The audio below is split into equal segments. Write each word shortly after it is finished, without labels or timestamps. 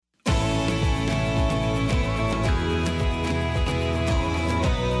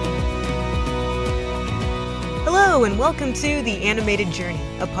Hello and welcome to The Animated Journey,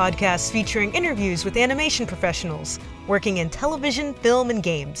 a podcast featuring interviews with animation professionals working in television, film, and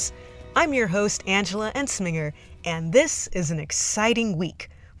games. I'm your host, Angela Ensminger, and this is an exciting week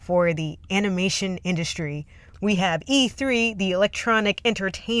for the animation industry. We have E3, the Electronic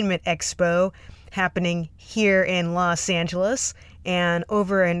Entertainment Expo, happening here in Los Angeles, and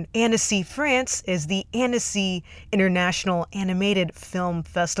over in Annecy, France is the Annecy International Animated Film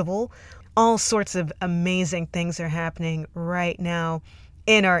Festival. All sorts of amazing things are happening right now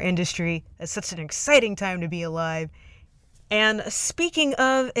in our industry. It's such an exciting time to be alive. And speaking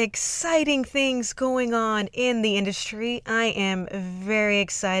of exciting things going on in the industry, I am very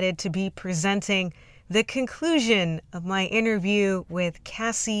excited to be presenting the conclusion of my interview with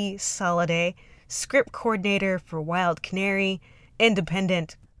Cassie Soliday, script coordinator for Wild Canary,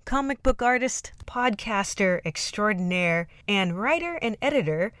 independent comic book artist, podcaster extraordinaire, and writer and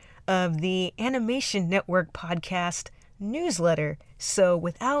editor of the Animation Network podcast newsletter. So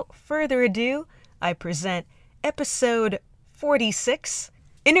without further ado, I present episode 46,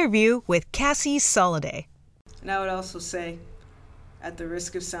 interview with Cassie Soliday. And I would also say, at the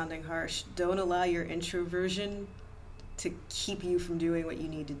risk of sounding harsh, don't allow your introversion to keep you from doing what you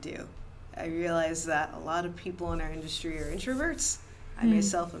need to do. I realize that a lot of people in our industry are introverts. I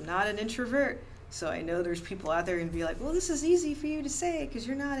myself am not an introvert. So I know there's people out there and be like, well, this is easy for you to say because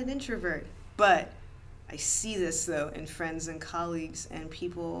you're not an introvert. But I see this, though, in friends and colleagues and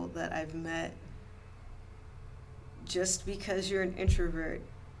people that I've met. Just because you're an introvert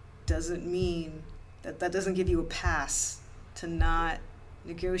doesn't mean that doesn't give you a pass to not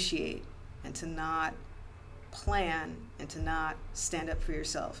negotiate and to not plan and to not stand up for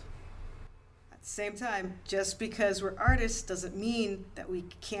yourself. At the same time, just because we're artists doesn't mean that we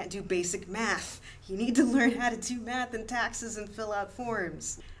can't do basic math. You need to learn how to do math and taxes and fill out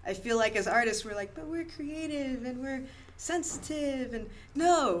forms. I feel like as artists, we're like, but we're creative and we're sensitive. And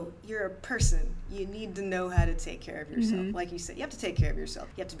no, you're a person. You need to know how to take care of yourself. Mm-hmm. Like you said, you have to take care of yourself.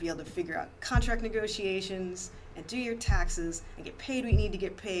 You have to be able to figure out contract negotiations and do your taxes and get paid what you need to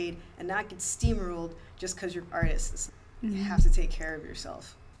get paid and not get steamrolled just because you're artists. Mm-hmm. You have to take care of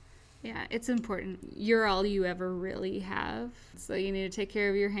yourself. Yeah, it's important. You're all you ever really have. So you need to take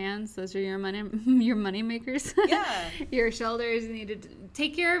care of your hands. Those are your money makers. Yeah. Your shoulders. You need to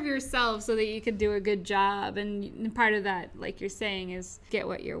take care of yourself so that you can do a good job. And part of that, like you're saying, is get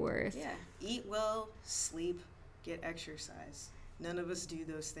what you're worth. Yeah. Eat well, sleep, get exercise. None of us do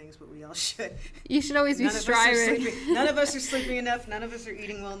those things, but we all should. You should always be striving. None of us are sleeping enough. None of us are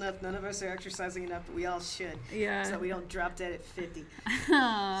eating well enough. None of us are exercising enough, but we all should. Yeah. So we don't drop dead at 50.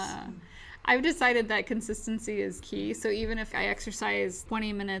 I've decided that consistency is key. So even if I exercise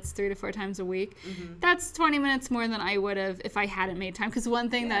 20 minutes 3 to 4 times a week, that's 20 minutes more than I would have if I hadn't made time. Because one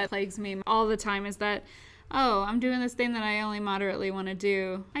thing that plagues me all the time is that, oh, I'm doing this thing that I only moderately want to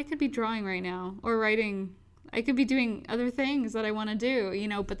do. I could be drawing right now or writing. I could be doing other things that I want to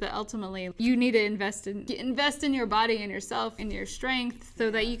do, but that ultimately you need to invest in your body and yourself and your strength so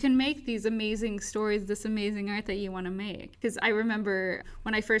that you can make these amazing stories, this amazing art that you want to make. Because I remember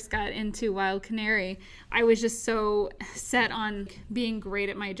when I first got into Wild Canary, I was just so set on being great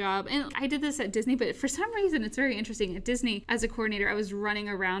at my job. And I did this at Disney, but for some reason, it's very interesting. At Disney, as a coordinator, I was running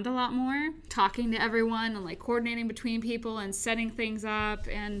around a lot more, talking to everyone and coordinating between people and setting things up.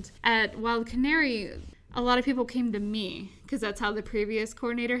 And at Wild Canary, a lot of people came to me because that's how the previous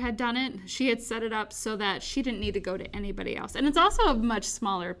coordinator had done it. She had set it up so that she didn't need to go to anybody else. And it's also a much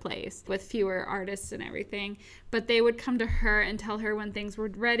smaller place with fewer artists and everything. But they would come to her and tell her when things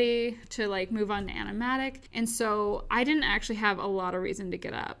were ready to move on to animatic. And so I didn't actually have a lot of reason to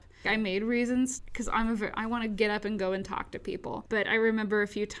get up. I made reasons because I want to get up and go and talk to people. But I remember a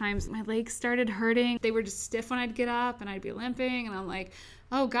few times my legs started hurting. They were just stiff when I'd get up and I'd be limping. And I'm like,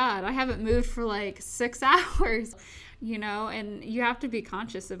 oh God, I haven't moved for 6 hours, and you have to be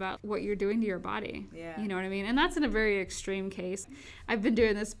conscious about what you're doing to your body. Yeah. You know what I mean? And that's in a very extreme case. I've been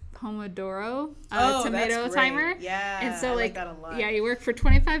doing this Pomodoro tomato timer. Yeah, and so I like that a lot. Yeah, you work for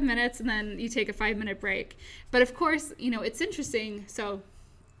 25 minutes and then you take a 5-minute break. But of course, it's interesting. So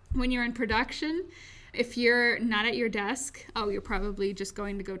when you're in production, if you're not at your desk, you're probably just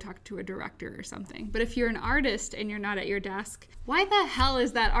going to go talk to a director or something. But if you're an artist and you're not at your desk, why the hell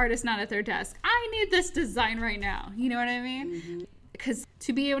is that artist not at their desk? I need this design right now. You know what I mean? Because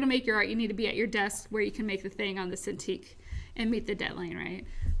to be able to make your art, you need to be at your desk where you can make the thing on the Cintiq and meet the deadline, right?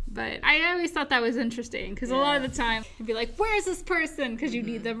 But I always thought that was interesting because a lot of the time you'd be like, where's this person? Because you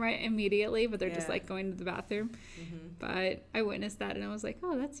need them right immediately, but they're just going to the bathroom. But I witnessed that and I was like,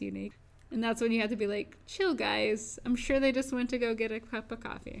 oh, that's unique. And that's when you have to be like, chill, guys. I'm sure they just went to go get a cup of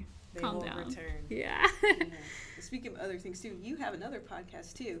coffee. They Calm won't down. return. Yeah. And speaking of other things too, you have another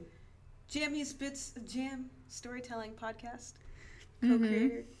podcast too. Jammy Spits Jam Storytelling Podcast.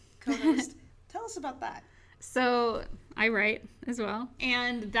 Co-creator, co-host. Tell us about that. So I write as well.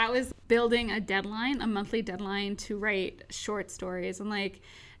 And that was building a monthly deadline to write short stories. And like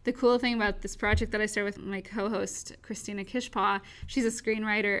the cool thing about this project that I started with my co-host, Christina Kishpaw, she's a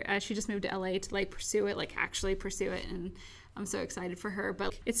screenwriter. She just moved to LA to like actually pursue it. And I'm so excited for her.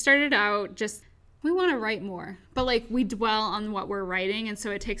 But it started out just, we want to write more. But like we dwell on what we're writing. And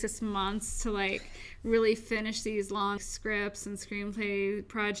so it takes us months to like really finish these long scripts and screenplay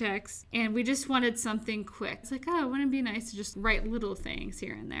projects. And we just wanted something quick. It's like, oh, wouldn't it be nice to just write little things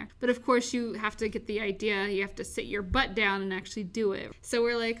here and there? But of course, you have to get the idea. You have to sit your butt down and actually do it. So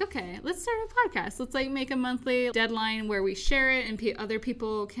we're like, okay, let's start a podcast. Let's like make a monthly deadline where we share it and other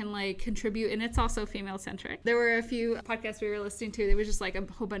people can like contribute. And it's also female centric. There were a few podcasts we were listening to. There was just like a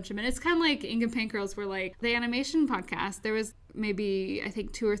whole bunch of minutes. It's kind of like Ink and Paint Girls were like the animation podcast. There was maybe I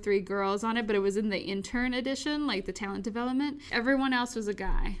think 2 or 3 girls on it, but it was in the intern edition, like the talent development. Everyone else was a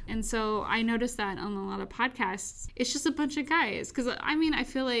guy. And so I noticed that on a lot of podcasts, it's just a bunch of guys. Because I mean, I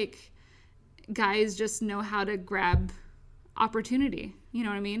feel like guys just know how to grab opportunity. You know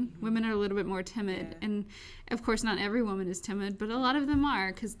what I mean? Mm-hmm. Women are a little bit more timid. Yeah. And of course, not every woman is timid, but a lot of them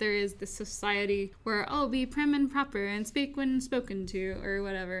are, because there is this society where, oh, be prim and proper and speak when spoken to or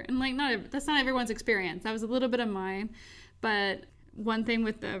whatever. And like, that's not everyone's experience. That was a little bit of mine. But one thing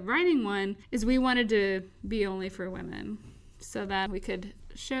with the writing one is we wanted to be only for women so that we could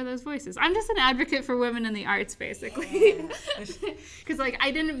share those voices. I'm just an advocate for women in the arts, basically. Because like I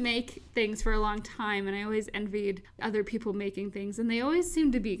didn't make things for a long time, and I always envied other people making things, and they always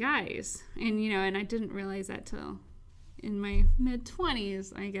seemed to be guys. And and I didn't realize that till in my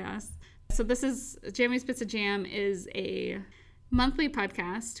mid-20s, I guess. So this is Jammy Spits a Jam is a monthly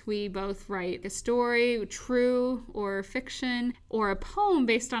podcast. We both write a story, true or fiction, or a poem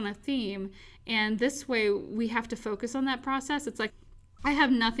based on a theme. And this way we have to focus on that process. It's like I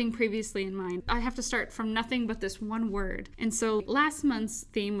have nothing previously in mind. I have to start from nothing but this one word. And so last month's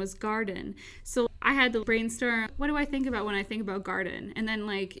theme was garden. So I had to brainstorm, what do I think about when I think about garden? And then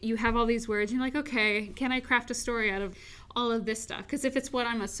like you have all these words and you're like, okay, can I craft a story out of all of this stuff? Because if it's what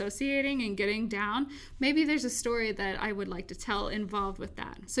I'm associating and getting down, maybe there's a story that I would like to tell involved with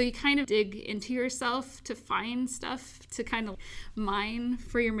that. So you kind of dig into yourself to find stuff to kind of mine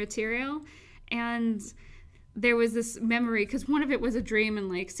for your material. And there was this memory, because one of it was a dream, and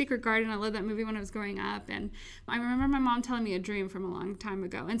like Secret Garden, I loved that movie when I was growing up, and I remember my mom telling me a dream from a long time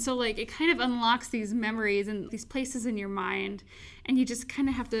ago. And so like it kind of unlocks these memories and these places in your mind, and you just kind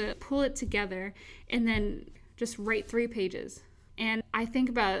of have to pull it together and then just write 3 pages. And I think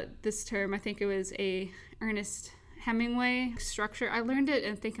about this term, I think it was a Ernest Hemingway structure. I learned it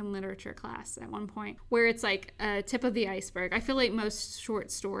in literature class at one point, where it's like a tip of the iceberg. I feel like most short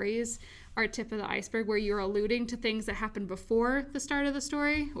stories are tip of the iceberg, where you're alluding to things that happened before the start of the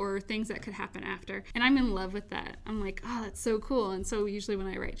story or things that could happen after. And I'm in love with that. I'm like, oh, that's so cool. And so usually when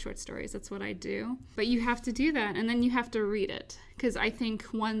I write short stories, that's what I do. But you have to do that, and then you have to read it. Because I think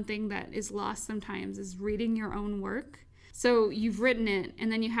one thing that is lost sometimes is reading your own work. So you've written it, and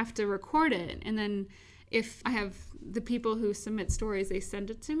then you have to record it. And then if I have the people who submit stories, they send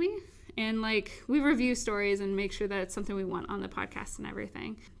it to me. And like we review stories and make sure that it's something we want on the podcast and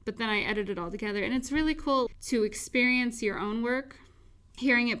everything. But then I edit it all together. And it's really cool to experience your own work,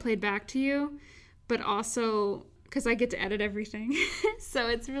 hearing it played back to you, but also because I get to edit everything. So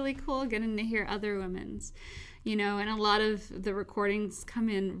it's really cool getting to hear other women's, and a lot of the recordings come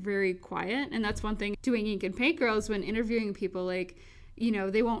in very quiet. And that's one thing doing Ink and Paint Girls, when interviewing people, like,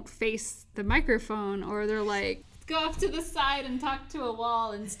 they won't face the microphone, or they're like, go off to the side and talk to a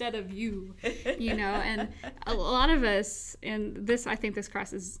wall instead of you, and a lot of us, and this, I think this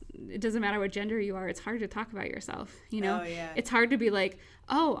crosses, it doesn't matter what gender you are, it's hard to talk about yourself, Oh, yeah. It's hard to be like,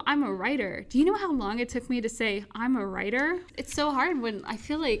 oh, I'm a writer. Do you know how long it took me to say I'm a writer? It's so hard when I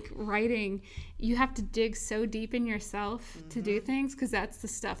feel like writing, you have to dig so deep in yourself to do things, because that's the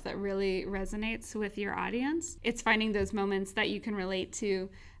stuff that really resonates with your audience. It's finding those moments that you can relate to.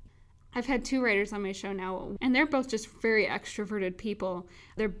 I've had 2 writers on my show now, and they're both just very extroverted people.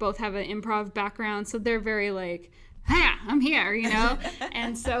 They both have an improv background, so they're very like, "Hi, I'm here,"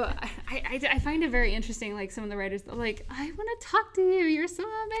 And so I find it very interesting, like some of the writers, they're like, I want to talk to you. You're so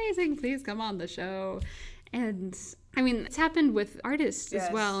amazing. Please come on the show. And I mean, it's happened with artists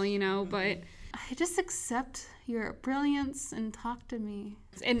as well, but I just accept your brilliance and talk to me.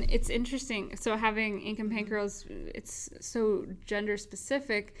 And it's interesting. So having Ink and Paint Girls, it's so gender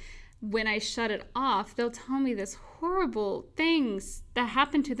specific. when I shut it off, they'll tell me this horrible things that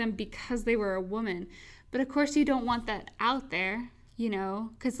happened to them because they were a woman. But of course you don't want that out there, you know,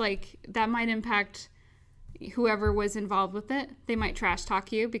 because like that might impact whoever was involved with it. They might trash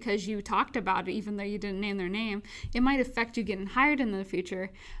talk you because you talked about it even though you didn't name their name. It might affect you getting hired in the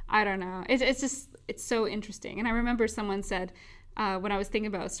future. I don't know. It's so interesting. And I remember someone said, when I was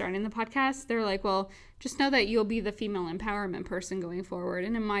thinking about starting the podcast, they're like, well, just know that you'll be the female empowerment person going forward,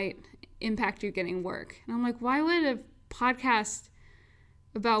 and it might impact you getting work. And I'm like, why would a podcast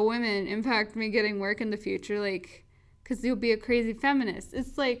about women impact me getting work in the future? Like, because you'll be a crazy feminist.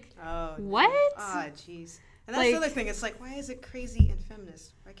 It's like, what? Ah, jeez. And that's the other thing. It's like, why is it crazy and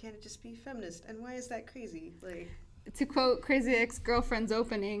feminist? Why can't it just be feminist? And why is that crazy? Like, to quote Crazy Ex-Girlfriend's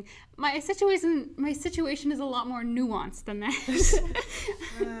opening, my situation is a lot more nuanced than that.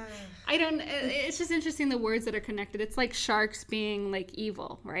 It's just interesting the words that are connected. It's like sharks being like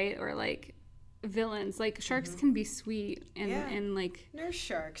evil, right? Or like villains. Like sharks can be sweet and like nurse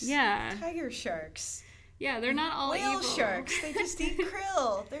sharks. Yeah. Tiger sharks. Yeah, they're not all whale evil. Sharks. They just eat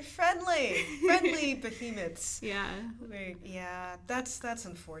krill. They're friendly behemoths. Yeah. Yeah, that's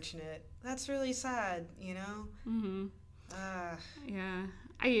unfortunate. That's really sad, you know? Mm-hmm. Yeah.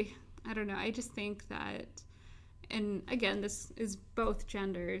 I don't know. I just think that, and again, this is both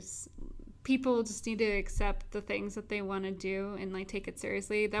genders. People just need to accept the things that they want to do and like take it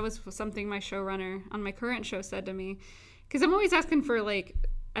seriously. That was something my showrunner on my current show said to me, because I'm always asking for like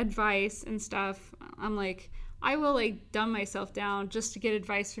advice and stuff. I'm like, I will like dumb myself down just to get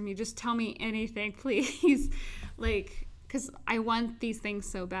advice from you. Just tell me anything, please. Like, because I want these things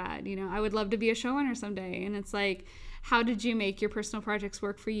so bad, you know. I would love to be a showrunner someday. And it's like, how did you make your personal projects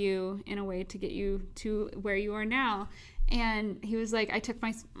work for you in a way to get you to where you are now? And he was like, I took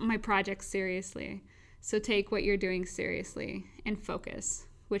my projects seriously. So take what you're doing seriously and focus,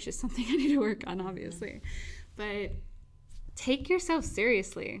 which is something I need to work on, obviously. But take yourself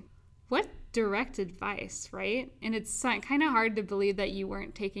seriously. What direct advice, right? And it's kind of hard to believe that you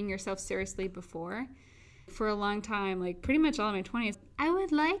weren't taking yourself seriously before. For a long time, like pretty much all of my 20s, I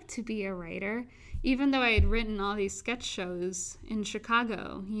would like to be a writer, even though I had written all these sketch shows in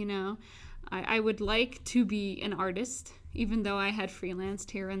Chicago, you know. I would like to be an artist, even though I had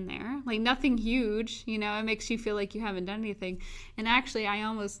freelanced here and there. Like nothing huge, you know, it makes you feel like you haven't done anything. And actually, I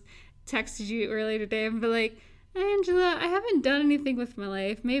almost texted you earlier today and be like, Angela, I haven't done anything with my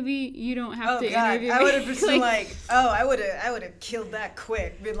life. Maybe you don't have to interview me. I would have just been like, I would have killed that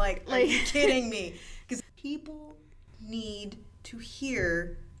quick. Been like, are you kidding me? Because people need to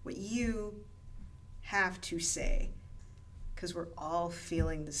hear what you have to say. Because we're all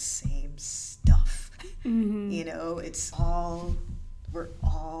feeling the same stuff. Mm-hmm. You know, we're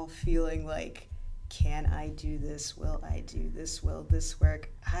all feeling like, can I do this? Will I do this? Will this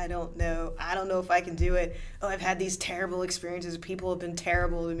work? I don't know. I don't know if I can do it. Oh, I've had these terrible experiences. People have been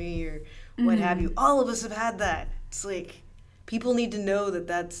terrible to me or what have you. All of us have had that. It's like, people need to know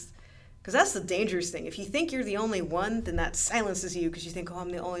that's, because that's the dangerous thing. If you think you're the only one, then that silences you because you think, oh, I'm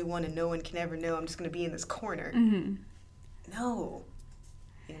the only one and no one can ever know. I'm just going to be in this corner. Mm-hmm. No.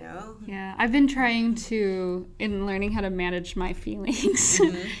 You know? Yeah. I've been trying to, in learning how to manage my feelings.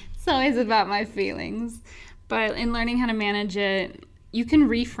 Mm-hmm. It's always about my feelings. But in learning how to manage it, you can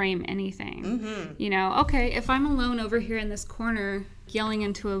reframe anything. Mm-hmm. You know, okay, if I'm alone over here in this corner yelling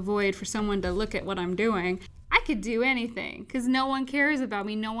into a void for someone to look at what I'm doing, I could do anything because no one cares about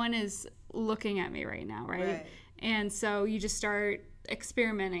me. No one is looking at me right now, right? And so you just start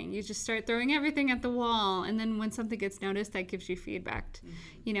experimenting. You just start throwing everything at the wall, and then when something gets noticed, that gives you feedback,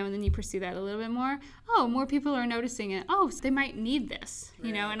 you know, and then you pursue that a little bit more. Oh, more people are noticing it. Oh, so they might need this,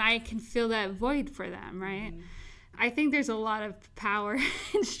 you know, and I can fill that void for them, right? I think there's a lot of power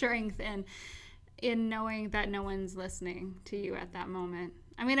and strength in knowing that no one's listening to you at that moment.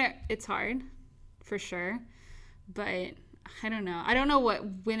 I mean, it's hard, for sure, but I don't know. I don't know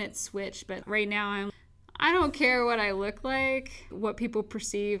when it switched, but right now I don't care what I look like, what people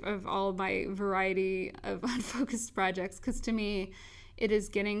perceive of all my variety of unfocused projects, because to me, it is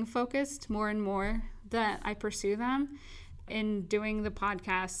getting focused more and more that I pursue them. In doing the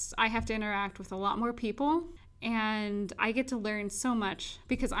podcasts, I have to interact with a lot more people, and I get to learn so much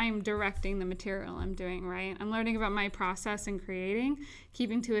because I'm directing the material I'm doing, right? I'm learning about my process in creating,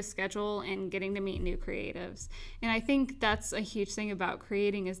 keeping to a schedule, and getting to meet new creatives. And I think that's a huge thing about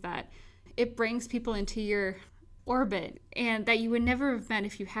creating is that it brings people into your orbit and that you would never have met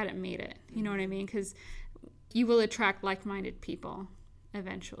if you hadn't made it. You know what I mean? Because you will attract like-minded people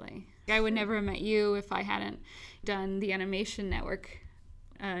eventually. I would never have met you if I hadn't done the Animation Network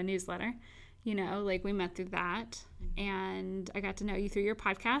newsletter. You know, like we met through that, and I got to know you through your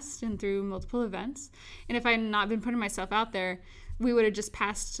podcast and through multiple events. And if I had not been putting myself out there, we would have just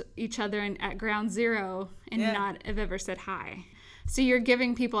passed each other at ground zero and not have ever said hi. So you're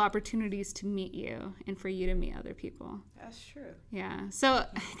giving people opportunities to meet you and for you to meet other people. That's true. Yeah. So,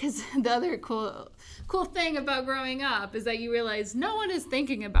 because the other cool thing about growing up is that you realize no one is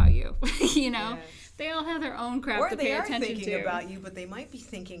thinking about you. You know, they all have their own crap to pay attention to. Or they are thinking about you, but they might be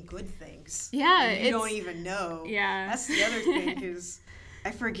thinking good things. Yeah. And you don't even know. Yeah. That's the other thing, because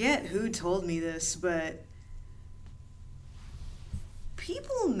I forget who told me this, but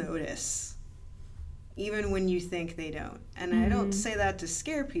people notice even when you think they don't. And I don't say that to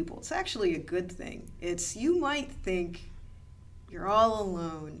scare people. It's actually a good thing. It's, you might think you're all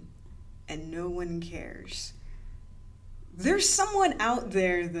alone and no one cares. There's someone out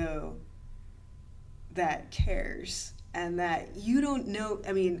there, though, that cares and that you don't know.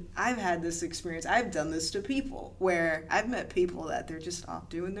 I mean, I've had this experience. I've done this to people where I've met people that they're just off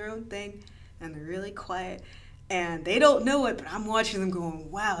doing their own thing and they're really quiet and they don't know it, but I'm watching them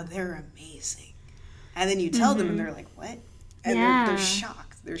going, wow, they're amazing. And then you tell them and they're like, what? And they're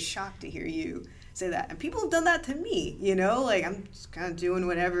shocked. They're shocked to hear you say that. And people have done that to me, you know? Like, I'm just kind of doing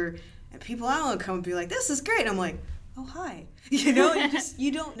whatever. And people, I don't come and be like, this is great. I'm like, oh, hi. You know?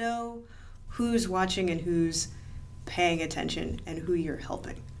 You don't know who's watching and who's paying attention and who you're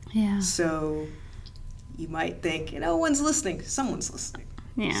helping. Yeah. So you might think, no one's listening. Someone's listening.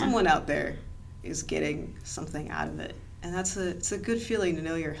 Yeah. Someone out there is getting something out of it. And it's a good feeling to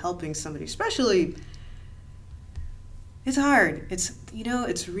know you're helping somebody, especially... It's hard.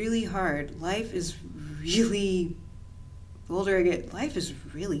 It's really hard. Life is really, the older I get, life is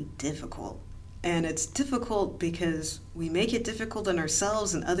really difficult. And it's difficult because we make it difficult on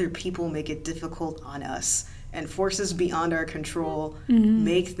ourselves and other people make it difficult on us. And forces beyond our control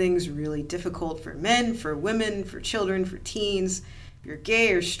make things really difficult for men, for women, for children, for teens. If you're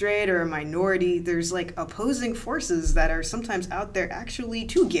gay or straight or a minority, there's like opposing forces that are sometimes out there actually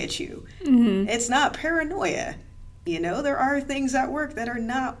to get you. It's not paranoia. You know, there are things at work that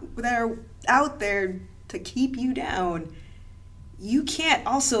are out there to keep you down. You can't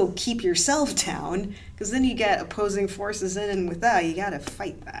also keep yourself down, because then you get opposing forces in, and with that, you got to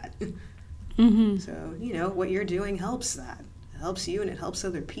fight that. So, you know, what you're doing helps that. It helps you and it helps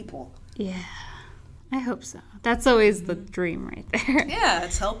other people. Yeah, I hope so. That's always the dream right there. Yeah,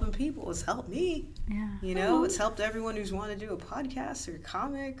 it's helping people. It's helped me. Yeah. You know, it's helped everyone who's wanted to do a podcast or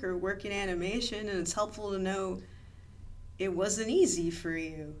comic or work in animation, and it's helpful to know it wasn't easy for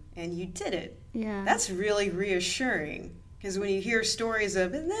you, and you did it. Yeah. That's really reassuring, because when you hear stories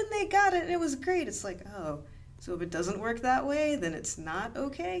of, and then they got it, and it was great, it's like, oh, so if it doesn't work that way, then it's not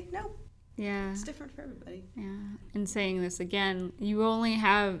okay? No. Yeah. It's different for everybody. Yeah. And saying this again, you only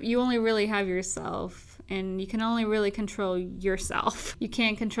really have yourself, and you can only really control yourself. You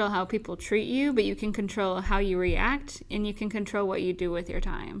can't control how people treat you, but you can control how you react, and you can control what you do with your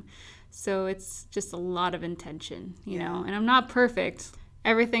time. So it's just a lot of intention, you know, and I'm not perfect.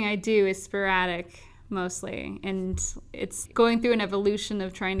 Everything I do is sporadic mostly, and it's going through an evolution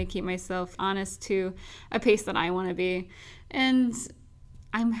of trying to keep myself honest to a pace that I want to be. And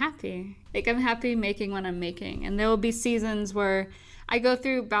I'm happy. Like, I'm happy making what I'm making. And there will be seasons where I go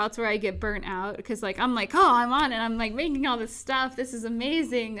through bouts where I get burnt out because, like, I'm like, oh, I'm on it. I'm, like, making all this stuff. This is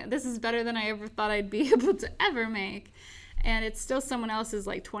amazing. This is better than I ever thought I'd be able to ever make. And it's still someone else's,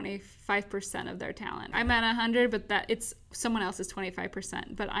 like, 25% of their talent. I'm at 100, but it's someone else's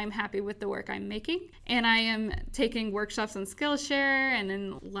 25%. But I'm happy with the work I'm making. And I am taking workshops on Skillshare and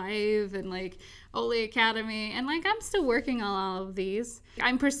in Live and, like, Oli Academy. And, like, I'm still working on all of these.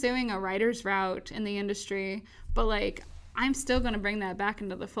 I'm pursuing a writer's route in the industry. But, like, I'm still going to bring that back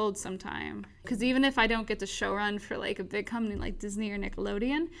into the fold sometime. Because even if I don't get to show run for like a big company like Disney or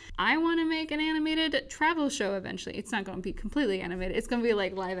Nickelodeon, I want to make an animated travel show eventually. It's not going to be completely animated. It's going to be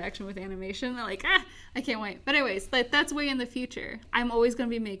like live action with animation. They're like, I can't wait. But anyways, that's way in the future. I'm always going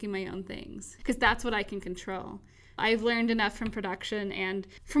to be making my own things because that's what I can control. I've learned enough from production and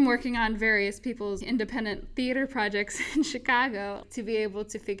from working on various people's independent theater projects in Chicago to be able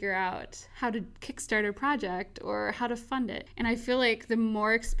to figure out how to kickstart a project or how to fund it. And I feel like the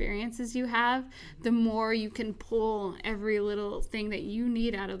more experiences you have, the more you can pull every little thing that you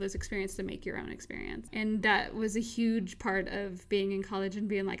need out of those experiences to make your own experience. And that was a huge part of being in college and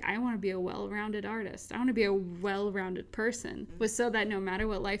being like, I want to be a well-rounded artist. I want to be a well-rounded person. Was so that no matter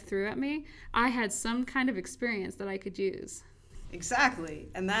what life threw at me, I had some kind of experience that I could use. Exactly.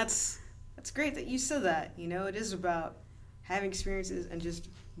 And that's great that you said that. You know, it is about having experiences and just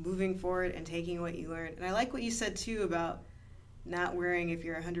moving forward and taking what you learn. And I like what you said too about not worrying if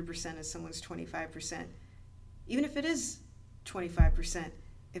you're 100% and someone's 25%. Even if it is 25%,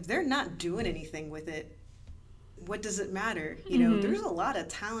 if they're not doing anything with it, what does it matter? You know, there's a lot of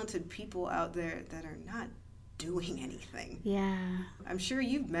talented people out there that are not doing anything. Yeah. I'm sure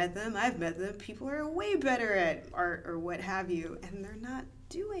you've met them. I've met them. People are way better at art or what have you, and they're not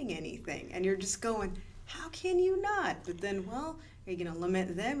doing anything. And you're just going, how can you not? But then, well, are you going to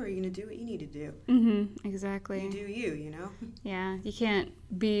lament them, or are you going to do what you need to do? Exactly. You do you, you know? Yeah. You can't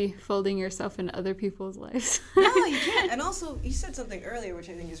be folding yourself into other people's lives. No, you can't. And also, you said something earlier, which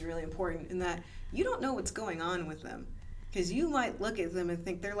I think is really important, in that you don't know what's going on with them. Because you might look at them and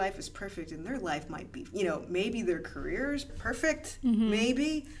think their life is perfect, and their life might be, you know, maybe their career is perfect,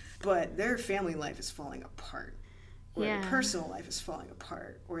 maybe, but their family life is falling apart. Or their personal life is falling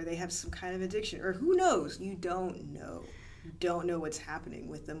apart. Or they have some kind of addiction. Or who knows? You don't know. You don't know what's happening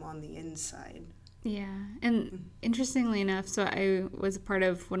with them on the inside. Yeah. And interestingly enough, so I was a part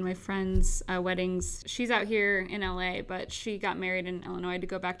of one of my friend's weddings. She's out here in LA, but she got married in Illinois to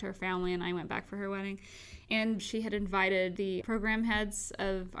go back to her family, and I went back for her wedding. And she had invited the program heads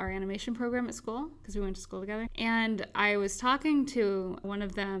of our animation program at school, because we went to school together. And I was talking to one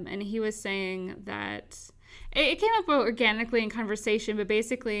of them, and he was saying that it came up organically in conversation, but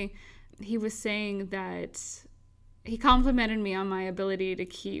basically he was saying that he complimented me on my ability to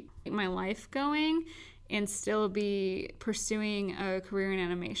keep my life going and still be pursuing a career in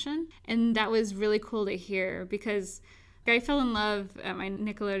animation. And that was really cool to hear, because I fell in love at my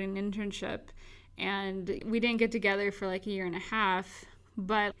Nickelodeon internship, and we didn't get together for like a year and a half,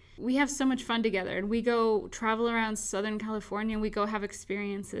 but we have so much fun together, and we go travel around Southern California, and we go have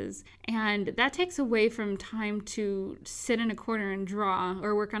experiences, and that takes away from time to sit in a corner and draw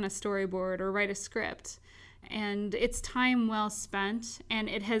or work on a storyboard or write a script. And it's time well spent, and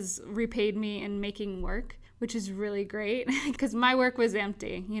it has repaid me in making work, which is really great, because my work was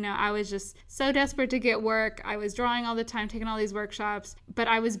empty. You know, I was just so desperate to get work. I was drawing all the time, taking all these workshops, but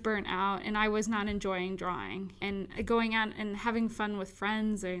I was burnt out, and I was not enjoying drawing. And going out and having fun with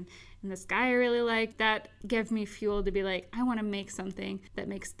friends and this guy I really like, that gave me fuel to be like, I want to make something that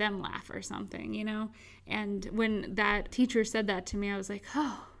makes them laugh or something, you know? And when that teacher said that to me, I was like,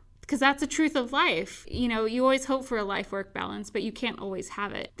 oh, because that's the truth of life. You know, you always hope for a life-work balance, but you can't always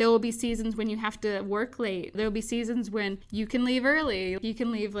have it. There will be seasons when you have to work late. There will be seasons when you can leave early. You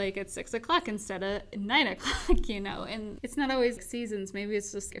can leave like at 6 o'clock instead of 9 o'clock, you know, and it's not always seasons. Maybe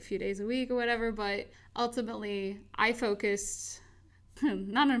it's just a few days a week or whatever, but ultimately I focused,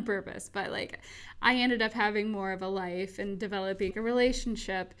 not on purpose, but like I ended up having more of a life and developing a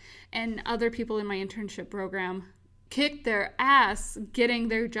relationship, and other people in my internship program kicked their ass getting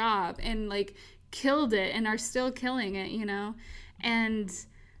their job and like killed it and are still killing it, you know, and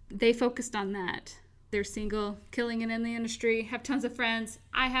they focused on that. They're single, killing it in the industry, have tons of friends.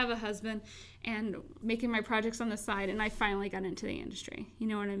 I have a husband, and making my projects on the side, and I finally got into the industry. You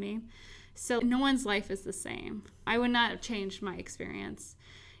know what I mean? So no one's life is the same. I would not have changed my experience.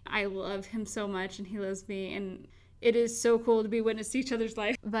 I love him so much, and he loves me, and it is so cool to be witness to each other's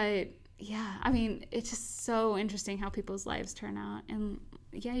life. But yeah, I mean, it's just so interesting how people's lives turn out. And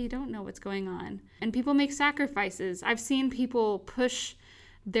yeah, you don't know what's going on. And people make sacrifices. I've seen people push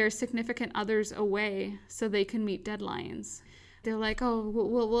their significant others away so they can meet deadlines. They're like, oh,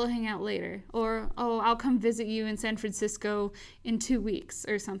 we'll hang out later. Or, oh, I'll come visit you in San Francisco in 2 weeks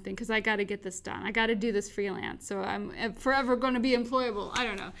or something, because I got to get this done. I got to do this freelance, so I'm forever going to be employable. I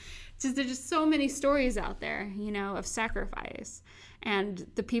don't know. There's just so many stories out there, you know, of sacrifice. And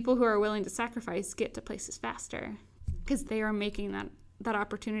the people who are willing to sacrifice get to places faster, because they are making that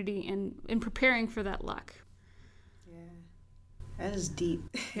opportunity and preparing for that luck. Yeah. That is deep.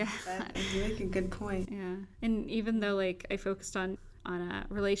 Yeah. You make a good point. Yeah. And even though like I focused on a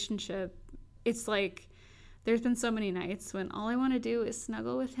relationship, it's like there's been so many nights when all I want to do is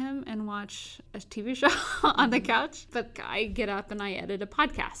snuggle with him and watch a TV show on the couch. But I get up and I edit a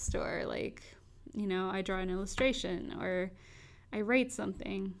podcast, or like, you know, I draw an illustration, or I write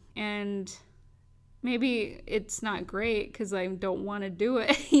something. And maybe it's not great because I don't want to do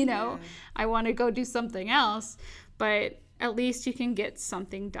it, you know. Yeah. I want to go do something else, but at least you can get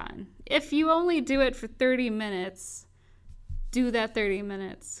something done. If you only do it for 30 minutes, do that 30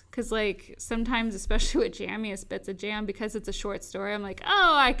 minutes. Because like sometimes, especially with jammiest bits of jam, because it's a short story, I'm like,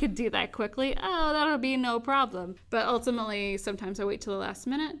 oh, I could do that quickly. Oh, that'll be no problem. But ultimately, sometimes I wait till the last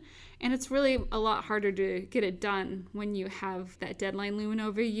minute. And it's really a lot harder to get it done when you have that deadline looming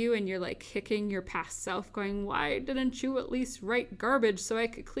over you and you're like kicking your past self going, why didn't you at least write garbage so I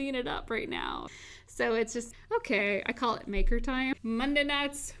could clean it up right now? So it's just, okay, I call it maker time. Monday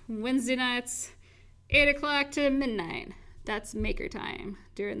nights, Wednesday nights, 8 o'clock to midnight. That's maker time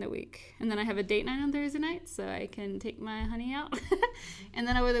during the week. And then I have a date night on Thursday night, so I can take my honey out. And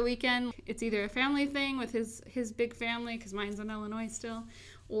then over the weekend, it's either a family thing with his big family, because mine's in Illinois still,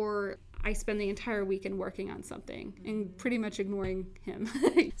 or I spend the entire weekend working on something and pretty much ignoring him.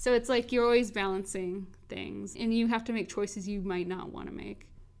 So it's like you're always balancing things, and you have to make choices you might not want to make.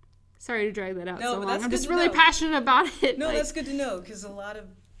 Sorry to drag that out so long. I'm just really passionate about it. No, that's good to know, because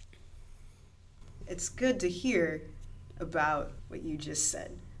it's good to hear about what you just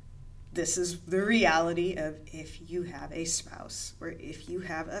said. This is the reality of if you have a spouse, or if you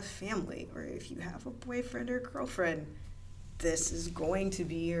have a family, or if you have a boyfriend or girlfriend, this is going to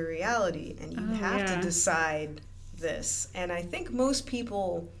be your reality, and you have to decide this. And I think most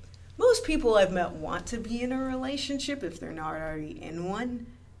people I've met want to be in a relationship if they're not already in one.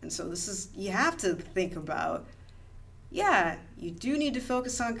 And so you have to think about, you do need to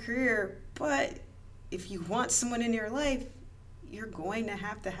focus on career, but if you want someone in your life, you're going to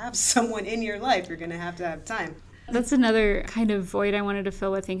have someone in your life. You're going to have time. That's another kind of void I wanted to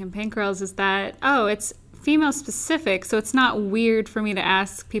fill with Think and Pink Girls, is that, it's female specific, so it's not weird for me to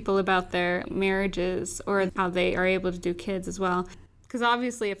ask people about their marriages or how they are able to do kids as well. Because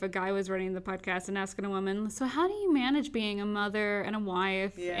obviously if a guy was running the podcast and asking a woman, so how do you manage being a mother and a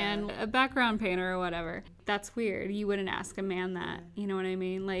wife and a background painter or whatever? That's weird. You wouldn't ask a man that. You know what I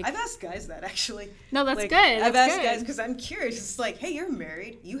mean? Like, I've asked guys that, actually. No, that's good. I've asked guys because I'm curious. It's like, hey, you're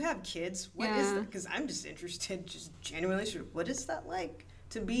married. You have kids. What is that? Because I'm just interested, just genuinely sure. What is that like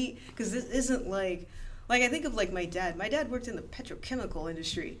to be? Because this isn't like I think of like my dad. My dad worked in the petrochemical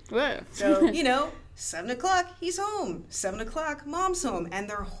industry. Whoa. So, 7 o'clock, he's home. 7 o'clock, mom's home. And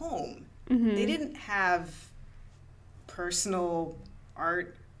they're home. Mm-hmm. They didn't have personal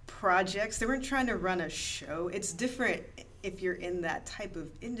art projects. They weren't trying to run a show. It's different if you're in that type of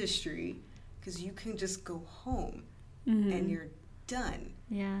industry, because you can just go home and you're done.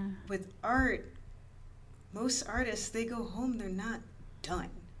 Yeah. With art, most artists, they go home, they're not done.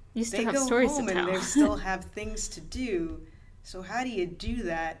 You still have stories to tell. They go home and they still have things to do. So how do you do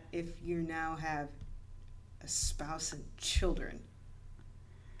that if you now have a spouse and children?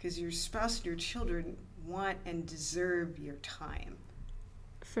 Because your spouse and your children want and deserve your time.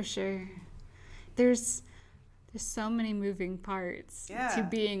 For sure. There's so many moving parts to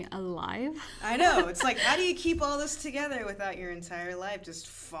being alive. I know. It's like, how do you keep all this together without your entire life just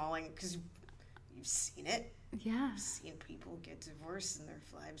falling? Because you've seen it. Yeah. I've seen people get divorced and their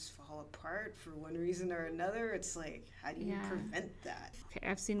lives fall apart for one reason or another. It's like, how do you prevent that? Okay,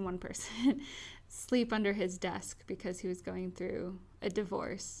 I've seen one person sleep under his desk because he was going through a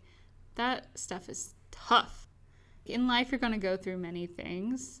divorce. That stuff is tough. In life, you're going to go through many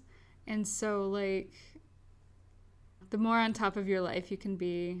things. And so, like, the more on top of your life you can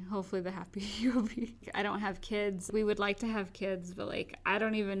be, hopefully the happier you'll be. I don't have kids. We would like to have kids, but, like, I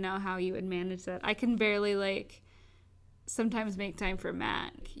don't even know how you would manage that. I can barely, like, sometimes make time for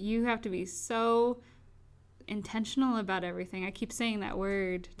Matt. You have to be so intentional about everything. I keep saying that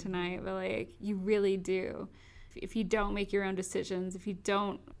word tonight, but, like, you really do. If you don't make your own decisions, if you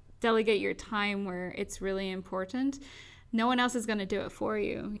don't delegate your time where it's really important, no one else is going to do it for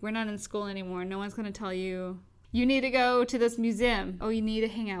you. We're not in school anymore. No one's going to tell you, you need to go to this museum. Oh, you need to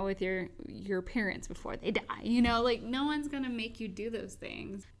hang out with your parents before they die. Like, no one's going to make you do those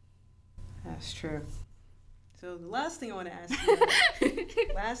things. That's true. So the last thing I want to ask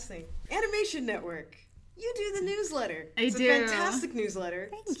you, Animation Network. You do the newsletter. It's a fantastic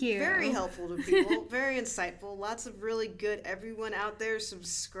newsletter. Thank you. Very helpful to people. Very insightful. Lots of really good. Everyone out there,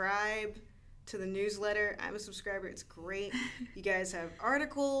 subscribe to the newsletter. I'm a subscriber. It's great. You guys have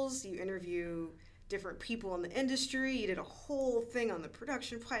articles. You interview different people in the industry. You did a whole thing on the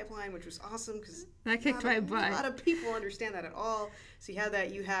production pipeline, which was awesome because that kicked my butt. A lot of people understand that at all. So you have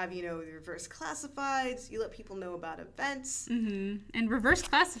that. You have, the reverse classifieds. You let people know about events. Mm-hmm. And reverse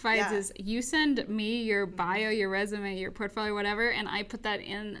classifieds is you send me your bio, your resume, your portfolio, whatever, and I put that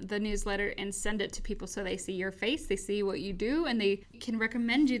in the newsletter and send it to people so they see your face, they see what you do, and they can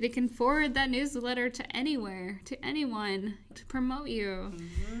recommend you. They can forward that newsletter to anywhere, to anyone, to promote you.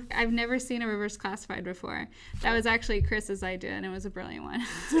 Mm-hmm. I've never seen a reverse classified before. That was actually Chris's idea, and it was a brilliant one.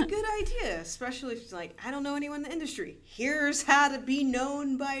 It's a good idea, especially if you're like, I don't know anyone in the industry. Here's how to be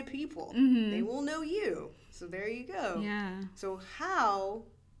known by people. Mm-hmm. They will know you. So there you go. Yeah. So how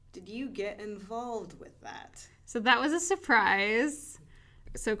did you get involved with that? So that was a surprise.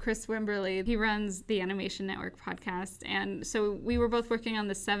 So Chris Wimberly, he runs the Animation Network podcast. And so we were both working on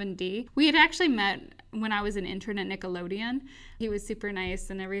the 7D. We had actually met when I was an intern at Nickelodeon. He was super nice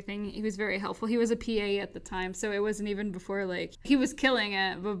and everything. He was very helpful. He was a PA at the time, so it wasn't even before, like, he was killing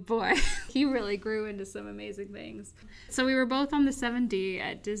it, but boy, he really grew into some amazing things. So we were both on the 7D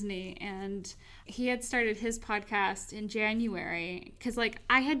at Disney, and he had started his podcast in January, because, like,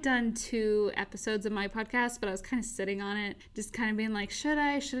 I had done 2 episodes of my podcast, but I was kind of sitting on it, just kind of being like, should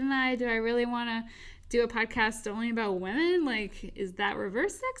I, shouldn't I, do I really want to do a podcast only about women? Like, is that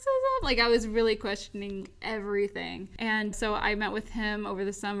reverse sexism? Like, I was really questioning everything. And so I met with him over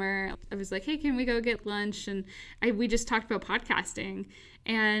the summer. I was like, hey, can we go get lunch? And we just talked about podcasting.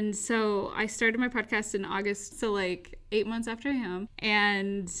 And so I started my podcast in August, so like 8 months after him.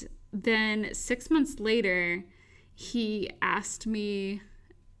 And then 6 months later, he asked me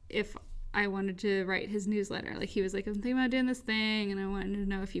if I wanted to write his newsletter. Like, he was like, I'm thinking about doing this thing, and I wanted to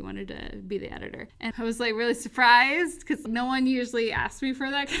know if you wanted to be the editor. And I was like really surprised, because no one usually asks me for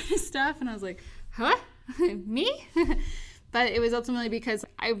that kind of stuff. And I was like, huh? Me? But it was ultimately because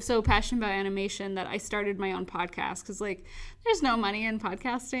I'm so passionate about animation that I started my own podcast, because, like, there's no money in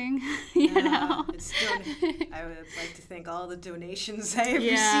podcasting, you know? I would like to thank all the donations I have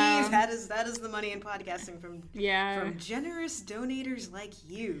received. That is the money in podcasting from generous donators like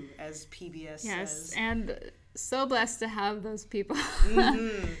you, as PBS says. Yes, and so blessed to have those people.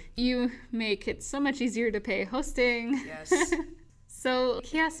 You make it so much easier to pay hosting. Yes. So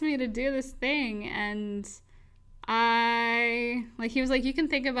he asked me to do this thing, and he was like, you can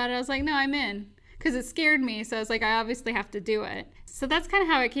think about it. I was like, no, I'm in, because it scared me. So I was like, I obviously have to do it. So that's kind of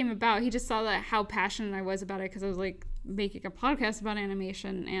how it came about. He just saw that how passionate I was about it, because I was like making a podcast about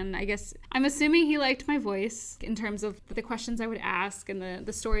animation. And I guess I'm assuming he liked my voice in terms of the questions I would ask and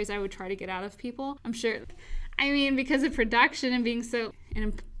the stories I would try to get out of people. I'm sure, I mean, because of production and being so,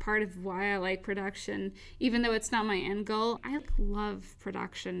 and part of why I like production, even though it's not my end goal, I love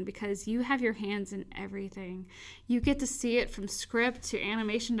production, because you have your hands in everything. You get to see it from script to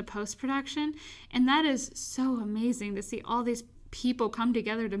animation to post-production, and that is so amazing to see all these people come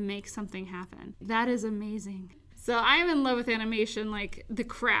together to make something happen. That is amazing. So I'm in love with animation, like the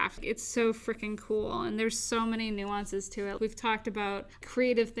craft. It's so freaking cool, and there's so many nuances to it. We've talked about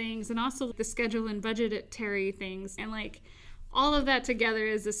creative things and also the schedule and budgetary things, and like all of that together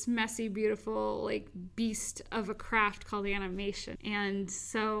is this messy, beautiful, like, beast of a craft called animation. And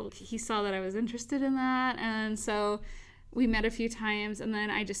so he saw that I was interested in that, and so we met a few times, and then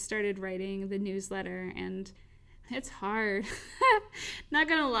I just started writing the newsletter, and it's hard. Not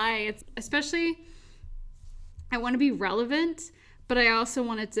gonna lie, it's especially, I want to be relevant, but I also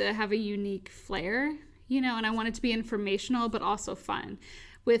want it to have a unique flair, you know, and I want it to be informational but also fun.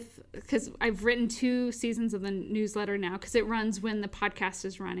 Because I've written 2 seasons of the newsletter now, because it runs when the podcast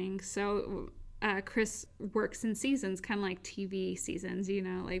is running. So Chris works in seasons, kind of like TV seasons, you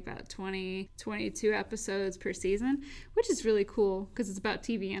know, like about 22 episodes per season, which is really cool because it's about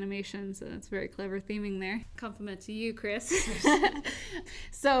TV animation. So that's very clever theming there. Compliment to you, Chris.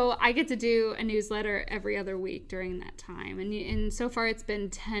 So I get to do a newsletter every other week during that time. And so far it's been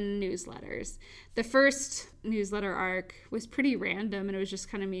 10 newsletters. The first newsletter arc was pretty random, and it was just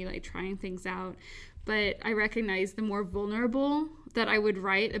kind of me like trying things out. But I recognized the more vulnerable that I would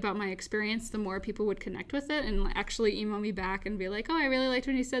write about my experience, the more people would connect with it and actually email me back and be like, oh, I really liked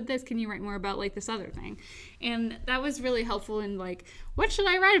when you said this. Can you write more about like this other thing? And that was really helpful in like, what should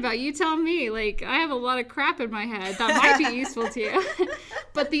I write about? You tell me. Like, I have a lot of crap in my head that might be useful to you.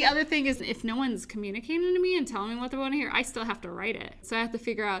 But the other thing is, if no one's communicating to me and telling me what they want to hear, I still have to write it. So I have to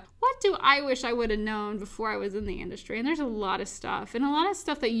figure out, what do I wish I would have known before I was in the industry? And there's a lot of stuff, and a lot of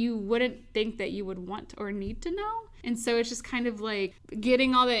stuff that you wouldn't think that you would want or need to know. And so it's just kind of like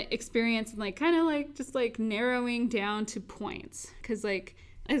getting all that experience and like kind of like just like narrowing down to points. Because like,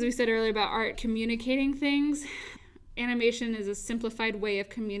 as we said earlier about art communicating things, animation is a simplified way of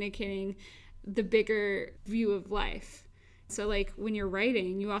communicating the bigger view of life. So like when you're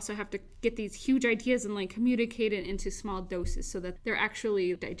writing, you also have to get these huge ideas and like communicate it into small doses so that they're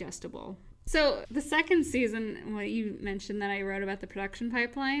actually digestible. So the second season, what you mentioned that I wrote about the production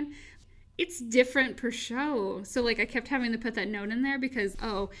pipeline, it's different per show. So like I kept having to put that note in there because,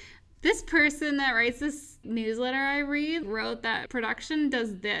 this person that writes this newsletter I read wrote that production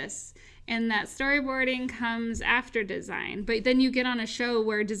does this, and that storyboarding comes after design. But then you get on a show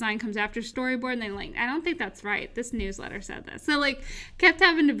where design comes after storyboard, and they're like, I don't think that's right. This newsletter said this. So like kept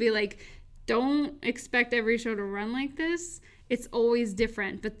having to be like, don't expect every show to run like this. it's always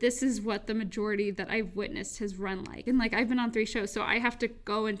different, but this is what the majority that I've witnessed has run like. And like, I've been on 3 shows, so I have to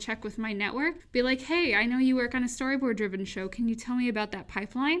go and check with my network, be like, hey, I know you work on a storyboard driven show. Can you tell me about that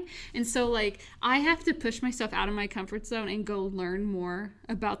pipeline? And so like, I have to push myself out of my comfort zone and go learn more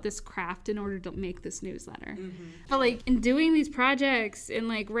about this craft in order to make this newsletter. But like, in doing these projects and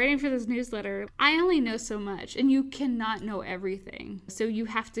like writing for this newsletter, I only know so much, and you cannot know everything. So you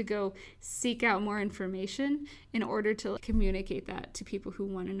have to go seek out more information in order to communicate that to people who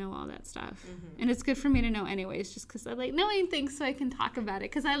want to know all that stuff. And it's good for me to know anyways, just because I like knowing things so I can talk about it,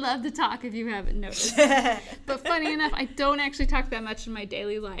 because I love to talk, if you haven't noticed. But funny enough, I don't actually talk that much in my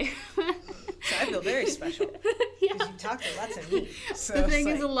daily life. So I feel very special. Yeah. Because you talk a lot to me. So The thing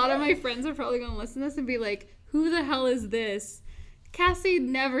it's is, like, a lot of my friends are probably going to listen to this and be like, who the hell is this? Cassie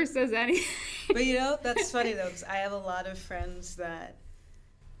never says anything. But you know, that's funny though, because I have a lot of friends that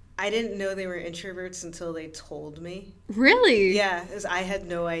I didn't know they were introverts until they told me. Really? Yeah, because I had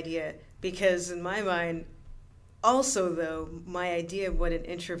no idea. Because in my mind, also though, my idea of what an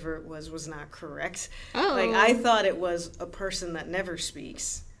introvert was not correct. Oh. Like, I thought it was a person that never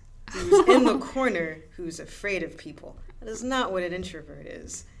speaks, who's in the corner, who's afraid of people. That is not what an introvert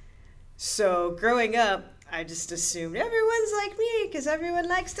is. So growing up, I just assumed everyone's like me because everyone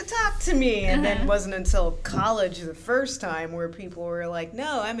likes to talk to me. And then it wasn't until college the first time where people were like,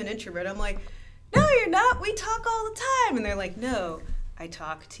 no, I'm an introvert. I'm like, no, you're not. We talk all the time. And they're like, no, I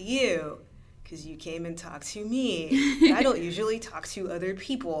talk to you because you came and talked to me. I don't usually talk to other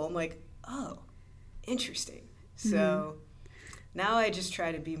people. I'm like, oh, interesting. So now I just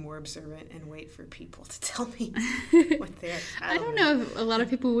try to be more observant and wait for people to tell me what they're. I don't know if a lot of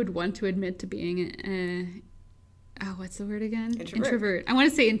people would want to admit to being what's the word again? Introvert. I want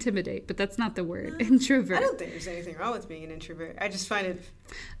to say intimidate, but that's not the word. Introvert. I don't think there's anything wrong with being an introvert. I just find it.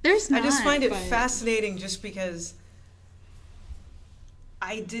 I just find it fascinating, just because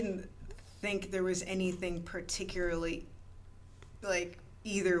I didn't think there was anything particularly like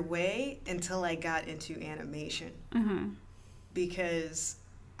either way until I got into animation. Because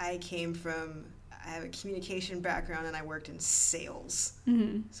I have a communication background and I worked in sales.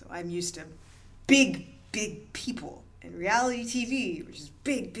 So I'm used to big people and reality TV, which is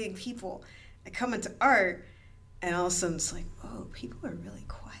big people. I come into art and all of a sudden it's like, oh, people are really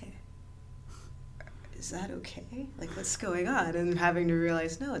quiet. Is that okay? Like, what's going on? And having to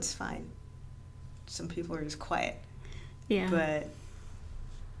realize, no, it's fine. Some people are just quiet. Yeah. But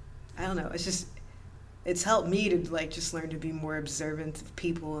I don't know. It's helped me to like just learn to be more observant of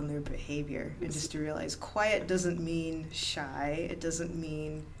people and their behavior, and just to realize quiet doesn't mean shy. It doesn't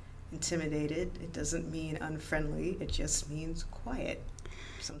mean intimidated. It doesn't mean unfriendly. It just means quiet.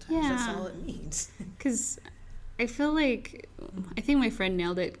 Sometimes that's all it means. Because I feel like, I think my friend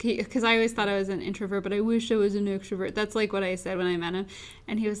nailed it, because I always thought I was an introvert, but I wish I was an extrovert. That's like what I said when I met him.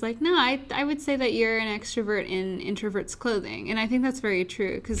 And he was like, no, I would say that you're an extrovert in introvert's clothing. And I think that's very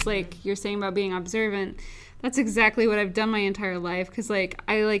true, because like you're saying about being observant, that's exactly what I've done my entire life, because like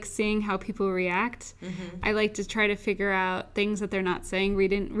I like seeing how people react. I like to try to figure out things that they're not saying,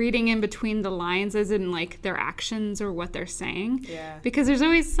 reading in between the lines, as in like their actions or what they're saying. Because there's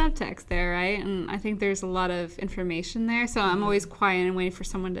always subtext there, right? And I think there's a lot of information there, so I'm always quiet and waiting for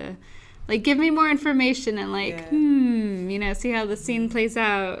someone to like give me more information and like see how the scene plays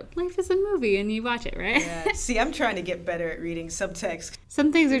out. Life is a movie and you watch it, right? See, I'm trying to get better at reading subtext.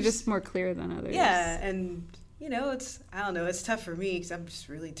 Some things are just more clear than others. And I don't know, it's tough for me because I'm just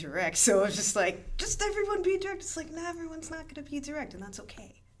really direct. So it's just like, just everyone be direct. It's like, no, everyone's not going to be direct, and that's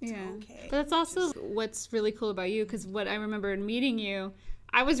okay. It's okay. But that's also what's really cool about you, because what I remember in meeting you,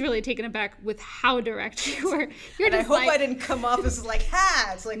 I was really taken aback with how direct you were. And I hope I didn't come off as like,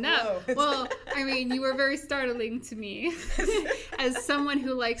 it's like, no. Whoa. Well, I mean, you were very startling to me as someone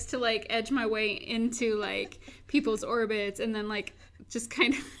who likes to like edge my way into like people's orbits and then like just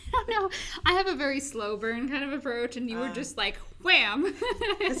kind of, I don't know, I have a very slow burn kind of approach, and you were just like, wham.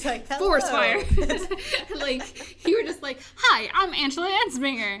 It's like, force fire. Like, you were just like, hi, I'm Angela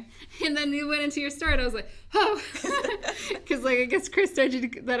Ensminger. And then you went into your story, and I was like, oh. Because, like, I guess Chris told you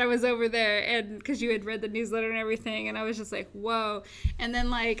that I was over there, and because you had read the newsletter and everything, and I was just like, whoa. And then,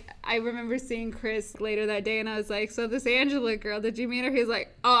 like, I remember seeing Chris later that day, and I was like, so this Angela girl, did you meet her? He's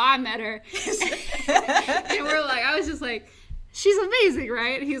like, oh, I met her. And we're like, I was just like, she's amazing,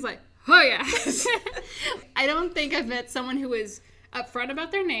 right? And he's like, oh yeah. I don't think I've met someone who is upfront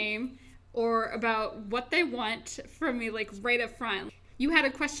about their name or about what they want from me, like right up front. you had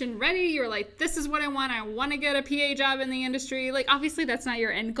a question ready. You were like, this is what I want to get a PA job in the industry. Like, obviously that's not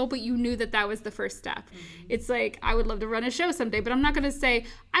your end goal, but you knew that was the first step. Mm-hmm. It's like, I would love to run a show someday, but I'm not going to say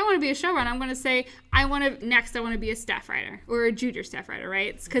I want to be a showrunner. I'm going to say I want to be a staff writer or a junior staff writer,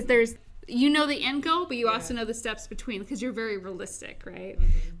 right? It's because there's, the end goal, but you also know the steps between, because you're very realistic, right?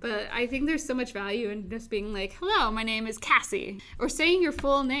 Mm-hmm. But I think there's so much value in just being like, hello, my name is Cassie, or saying your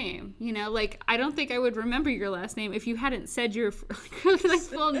full name. Like, I don't think I would remember your last name if you hadn't said your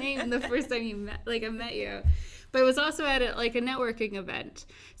full name the first time I met you. But it was also at a networking event,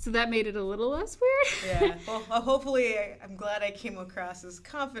 so that made it a little less weird. Yeah. Well, hopefully, I'm glad I came across as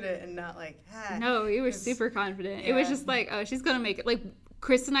confident and not like, No, you were super confident. Yeah. It was just like, oh, she's gonna make it. Like,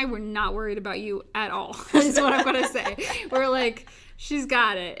 Chris and I were not worried about you at all, is what I'm going to say. We're like, she's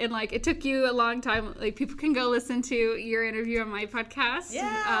got it. And, like, it took you a long time. Like, people can go listen to your interview on my podcast.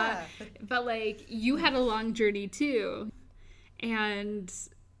 Yeah. But, like, you had a long journey, too. And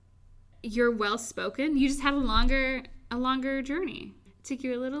you're well-spoken. You just had a longer journey. It took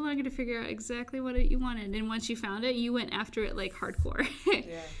you a little longer to figure out exactly what you wanted. And once you found it, you went after it, like, hardcore.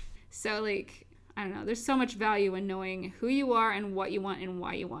 Yeah. So, like, I don't know. There's so much value in knowing who you are and what you want and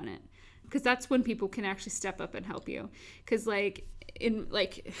why you want it. Because that's when people can actually step up and help you. Because, like, in,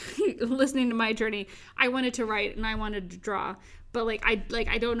 like, listening to my journey, I wanted to write and I wanted to draw. But, I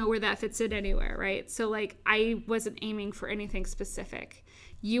don't know where that fits in anywhere, right? So, like, I wasn't aiming for anything specific.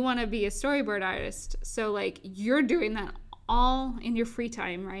 You want to be a storyboard artist. So, like, you're doing that all in your free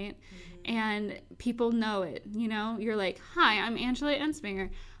time, right? Mm-hmm. And people know it, You're like, hi, I'm Angela Ensminger.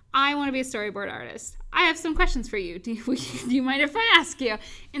 I want to be a storyboard artist. I have some questions for you. Do you mind if I ask you?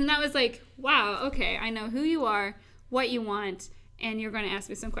 And that was like, wow, okay, I know who you are, what you want, and you're going to ask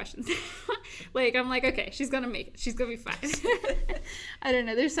me some questions. I'm like, okay, she's going to make it. She's going to be fine. I don't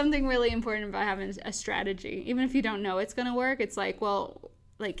know. There's something really important about having a strategy. Even if you don't know it's going to work, it's like, well,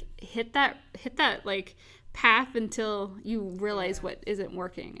 like, hit that like, path until you realize what isn't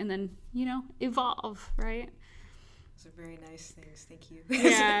working. And then, evolve, right? Those are very nice things. Thank you.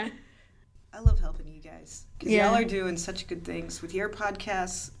 Yeah. I love helping you guys because y'all are doing such good things with your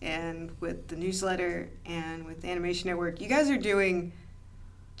podcasts and with the newsletter and with the Animation Network. You guys are doing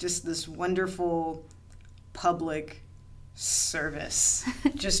just this wonderful public service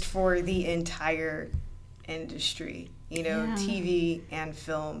just for the entire industry. TV and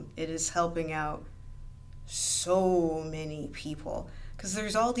film. It is helping out so many people. Because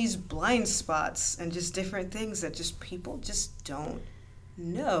there's all these blind spots and just different things that just people just don't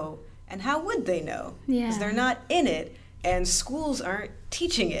know. And how would they know? Because they're not in it, and schools aren't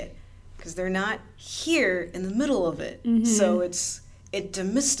teaching it because they're not here in the middle of it. Mm-hmm. So it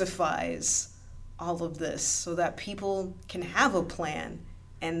demystifies all of this so that people can have a plan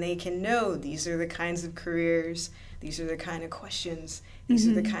and they can know these are the kinds of careers, these are the kind of questions, these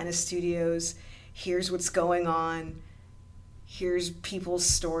are the kind of studios, here's what's going on. Here's people's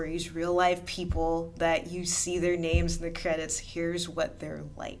stories, real life people that you see their names in the credits. Here's what they're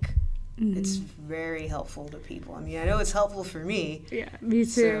like. Mm-hmm. It's very helpful to people. I mean, I know it's helpful for me. Yeah, me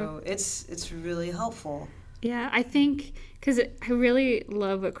too. So it's really helpful. Yeah, I think because I really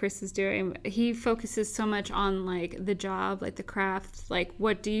love what Chris is doing. He focuses so much on like the job, like the craft, like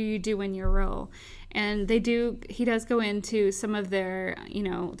what do you do in your role, and he does go into some of their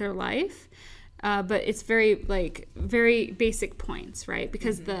their life. But it's very basic points, right?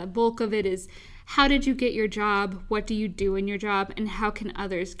 Because the bulk of it is how did you get your job? What do you do in your job? And how can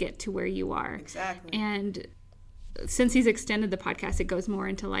others get to where you are? Exactly. And since he's extended the podcast, it goes more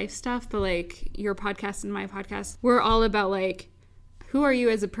into life stuff. But like your podcast and my podcast, we're all about like, who are you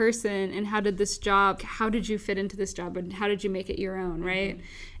as a person? And how did you fit into this job? And how did you make it your own, right?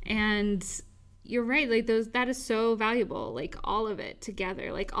 Mm-hmm. And you're right, like that is so valuable, like all of it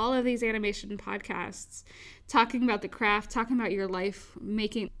together, like all of these animation podcasts talking about the craft, talking about your life,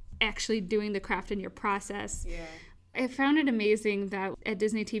 actually doing the craft in your process. Yeah. I found it amazing that at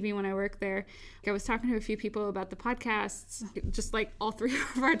Disney TV when I worked there, I was talking to a few people about the podcasts, just like all three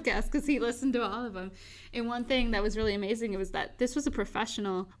of our podcasts, because he listened to all of them. And one thing that was really amazing, it was that this was a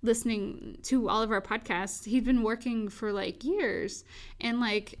professional listening to all of our podcasts. He'd been working for like years. And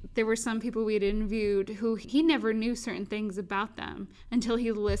like there were some people we had interviewed who he never knew certain things about them until he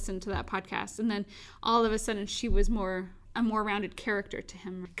listened to that podcast. And then all of a sudden she was a more rounded character to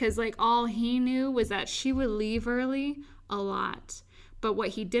him, because like all he knew was that she would leave early a lot, but what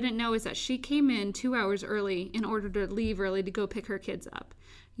he didn't know is that she came in 2 hours early in order to leave early to go pick her kids up,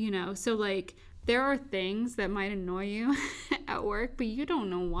 so like there are things that might annoy you at work, but you don't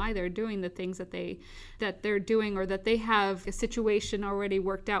know why they're doing the things that they're doing, or that they have a situation already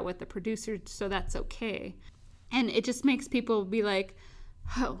worked out with the producer, so that's okay. And it just makes people be like,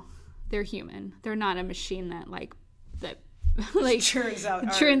 oh, they're human. They're not a machine that churns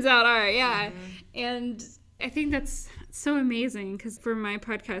out art. Yeah. Mm-hmm. And I think that's so amazing, because for my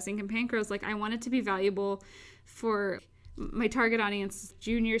podcasting Campaign Girls, I want it to be valuable for my target audience,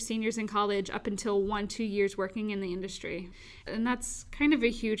 juniors, seniors in college, up until 1-2 years working in the industry. And that's kind of a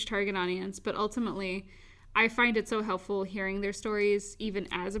huge target audience, but ultimately I find it so helpful hearing their stories even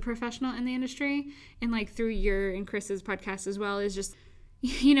as a professional in the industry. And through your and Chris's podcast as well, is just,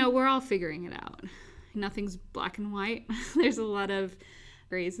 we're all figuring it out. Nothing's black and white. There's a lot of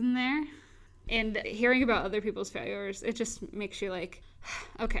grays in there. And hearing about other people's failures, it just makes you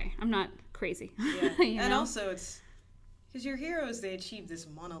okay, I'm not crazy. Yeah. And also it's because your heroes, they achieve this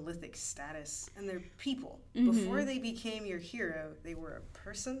monolithic status, and they're people. Mm-hmm. Before they became your hero, they were a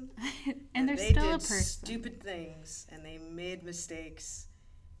person. and they're they still did a person. Stupid things, and they made mistakes,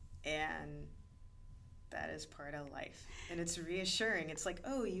 and that is part of life. And it's reassuring. It's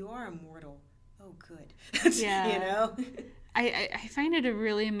oh, you are immortal. Oh, good. Yeah. I find it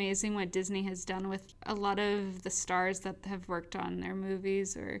really amazing what Disney has done with a lot of the stars that have worked on their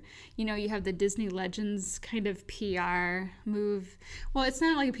movies. Or, you have the Disney Legends kind of PR move. Well, it's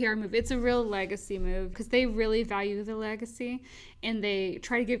not like a PR move. It's a real legacy move, because they really value the legacy, and they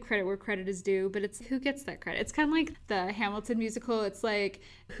try to give credit where credit is due, but it's who gets that credit. It's kind of like the Hamilton musical. It's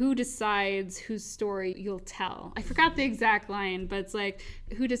who decides whose story you'll tell. I forgot the exact line, but it's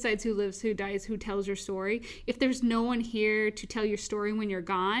who decides who lives, who dies, who tells your story. If there's no one here to tell your story when you're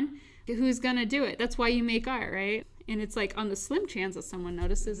gone, who's gonna do it? That's why you make art, right? And it's on the slim chance that someone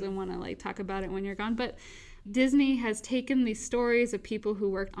notices and want to talk about it when you're gone. But Disney has taken these stories of people who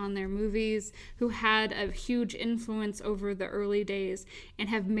worked on their movies, who had a huge influence over the early days, and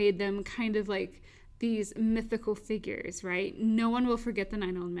have made them kind of these mythical figures, right? No one will forget the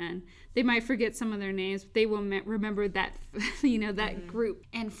 9 Old Men. They might forget some of their names, but they will remember that, that mm-hmm. group.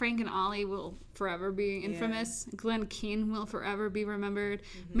 And Frank and Ollie will forever be infamous. Yeah. Glenn Keane will forever be remembered.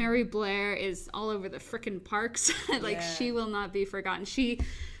 Mm-hmm. Mary Blair is all over the frickin' parks. She will not be forgotten.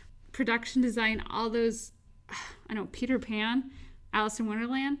 Production design, all those, Peter Pan, Alice in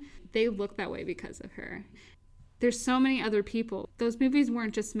Wonderland, they look that way because of her. There's so many other people. Those movies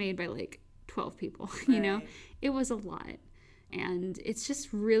weren't just made by 12 people, right. It was a lot. And it's just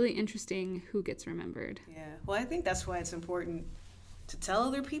really interesting who gets remembered. Yeah. Well, I think that's why it's important to tell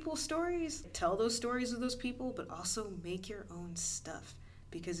other people's stories, tell those stories of those people, but also make your own stuff.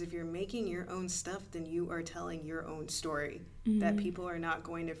 Because if you're making your own stuff, then you are telling your own story mm-hmm. that people are not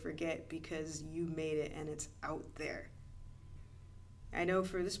going to forget because you made it and it's out there. I know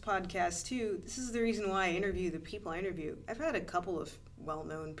for this podcast, too, this is the reason why I interview the people I interview. I've had a couple of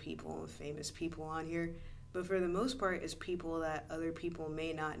well-known people, famous people on here, but for the most part, it's people that other people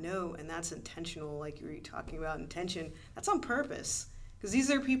may not know, and that's intentional, like you were talking about intention. That's on purpose, because these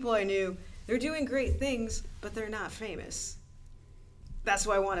are people I knew. They're doing great things, but they're not famous. That's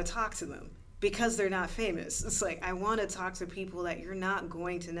why I want to talk to them, because they're not famous. It's I want to talk to people that you're not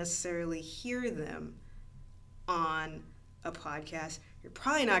going to necessarily hear them on a podcast. You're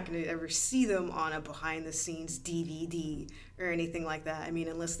probably not going to ever see them on a behind-the-scenes DVD or anything like that. I mean,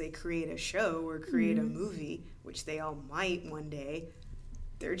 unless they create a show or create a movie, which they all might one day.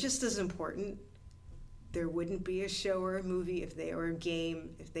 They're just as important. There wouldn't be a show or a movie if they were a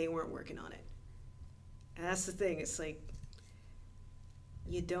game if they weren't working on it. And that's the thing. It's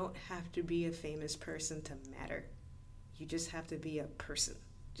you don't have to be a famous person to matter. You just have to be a person.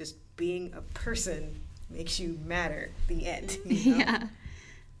 Just being a person makes you matter. The end. Yeah,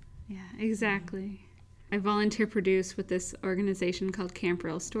 exactly. I volunteer produce with this organization called Camp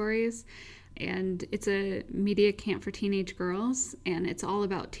Real Stories, and it's a media camp for teenage girls, and it's all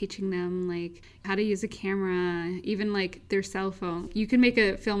about teaching them how to use a camera, even their cell phone. You can make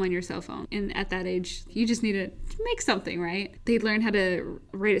a film on your cell phone, and at that age you just need to make something, right? They learn how to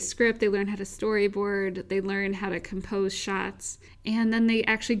write a script, they learn how to storyboard, they learn how to compose shots, and then they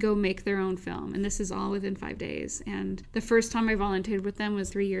actually go make their own film. And this is all within 5 days. And the first time I volunteered with them was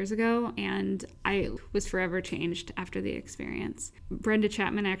 3 years ago, and I was forever changed after the experience. Brenda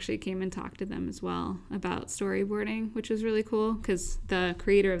Chapman actually came and talked to them as well about storyboarding, which was really cool, because the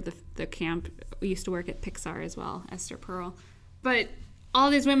creator of the camp used to work at Pixar as well, Esther Pearl. But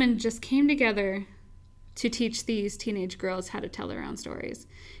all these women just came together to teach these teenage girls how to tell their own stories,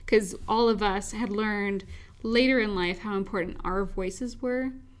 because all of us had learned later in life how important our voices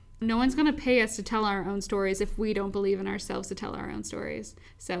were. No one's going to pay us to tell our own stories if we don't believe in ourselves to tell our own stories.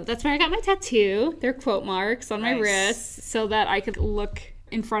 So that's why I got my tattoo. They're quote marks on my wrist, so that I could look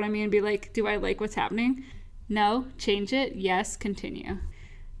in front of me and be do I like what's happening? No. Change it? Yes. Continue.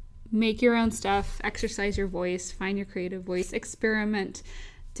 Make your own stuff, exercise your voice, find your creative voice, experiment,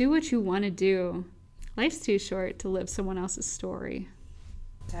 do what you want to do. Life's too short to live someone else's story.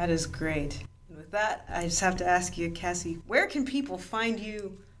 That is great. And with that, I just have to ask you, Cassie, where can people find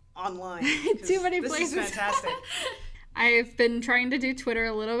you online? Too many places. This is fantastic. I've been trying to do Twitter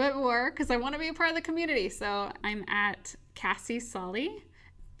a little bit more because I want to be a part of the community. So I'm at Cassie Soliday.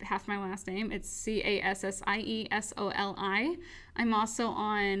 Half my last name. It's CASSIESOLI. I'm also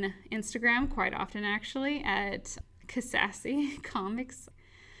on Instagram quite often, actually, at Cassie Comics.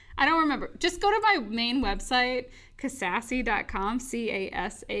 I don't remember. Just go to my main website, Cassie.com,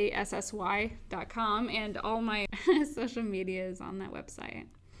 CASASSY.com, and all my social media is on that website.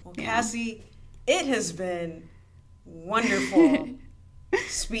 Well, Cassie, it has been wonderful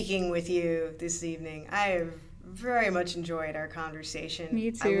speaking with you this evening. I have very much enjoyed our conversation.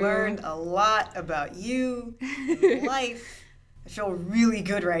 Me too. I learned a lot about you and life. I feel really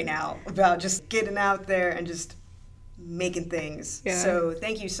good right now about just getting out there and just making things. Yeah. So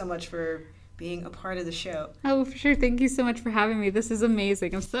thank you so much for being a part of the show. Oh, for sure. Thank you so much for having me. This is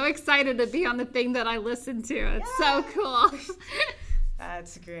amazing. I'm so excited to be on the thing that I listen to. It's so cool.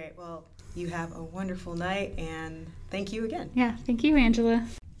 That's great. Well, you have a wonderful night, and thank you again. Yeah, thank you, Angela.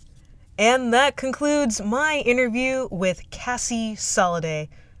 And that concludes my interview with Cassie Soliday.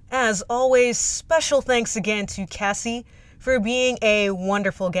 As always, special thanks again to Cassie for being a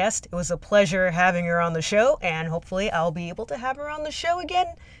wonderful guest. It was a pleasure having her on the show, and hopefully I'll be able to have her on the show again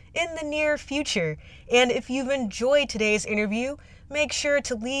in the near future. And if you've enjoyed today's interview, make sure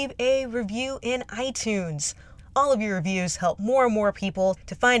to leave a review in iTunes. All of your reviews help more and more people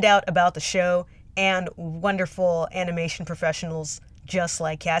to find out about the show and wonderful animation professionals just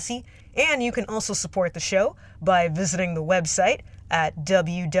like Cassie. And you can also support the show by visiting the website at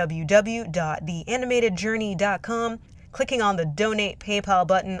www.theanimatedjourney.com, clicking on the Donate PayPal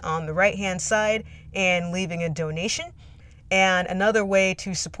button on the right-hand side, and leaving a donation. And another way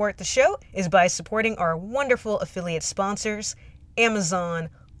to support the show is by supporting our wonderful affiliate sponsors, Amazon,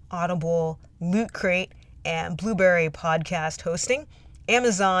 Audible, Loot Crate, and Blueberry Podcast Hosting.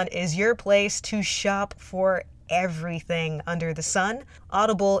 Amazon is your place to shop for everything under the sun.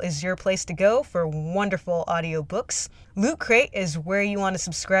 Audible is your place to go for wonderful audiobooks. Loot Crate is where you want to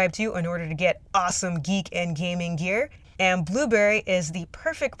subscribe to in order to get awesome geek and gaming gear. And Blueberry is the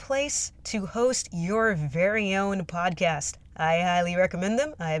perfect place to host your very own podcast. I highly recommend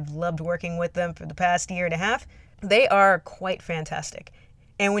them. I've loved working with them for the past year and a half. They are quite fantastic.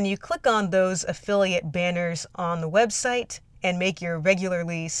 And when you click on those affiliate banners on the website and make your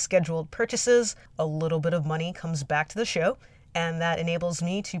regularly scheduled purchases, a little bit of money comes back to the show, and that enables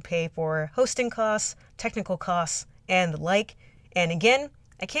me to pay for hosting costs, technical costs, and the like. And again,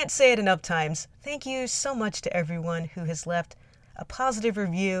 I can't say it enough times, thank you so much to everyone who has left a positive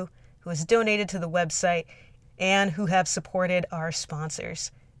review, who has donated to the website, and who have supported our sponsors.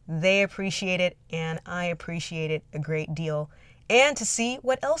 They appreciate it, and I appreciate it a great deal. And to see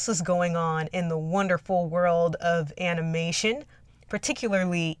what else is going on in the wonderful world of animation,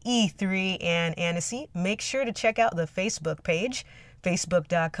 particularly E3 and Annecy, make sure to check out the Facebook page,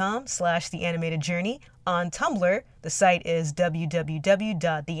 facebook.com/theanimatedjourney. On Tumblr, the site is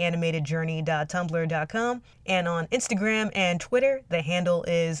www.theanimatedjourney.tumblr.com. And on Instagram and Twitter, the handle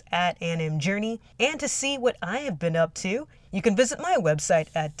is @animjourney. And to see what I have been up to, you can visit my website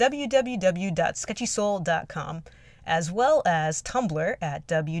at www.sketchysoul.com. as well as Tumblr at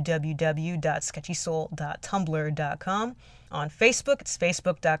www.sketchysoul.tumblr.com. On Facebook, it's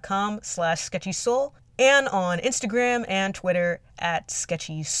facebook.com/sketchysoul, and on Instagram and Twitter at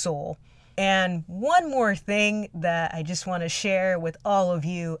sketchysoul. And one more thing that I just want to share with all of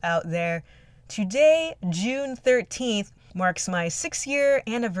you out there. Today, June 13th, marks my 6-year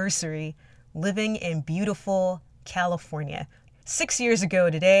anniversary living in beautiful California. 6 years ago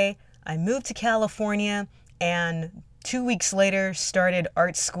today, I moved to California, and 2 weeks later started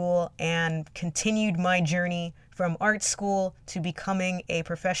art school and continued my journey from art school to becoming a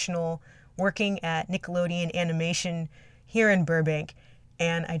professional working at Nickelodeon Animation here in Burbank.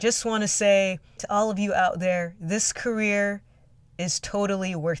 And I just want to say to all of you out there, this career is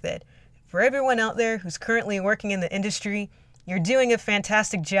totally worth it. For everyone out there who's currently working in the industry, you're doing a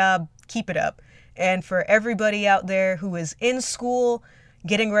fantastic job. Keep it up. And for everybody out there who is in school,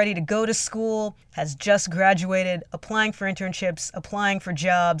 getting ready to go to school, has just graduated, applying for internships, applying for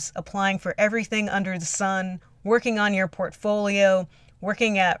jobs, applying for everything under the sun, working on your portfolio,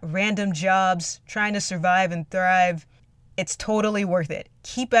 working at random jobs, trying to survive and thrive, it's totally worth it.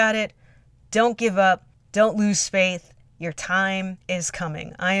 Keep at it. Don't give up. Don't lose faith. Your time is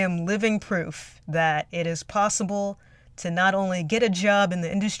coming. I am living proof that it is possible to not only get a job in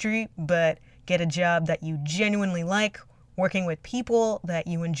the industry, but get a job that you genuinely like, working with people that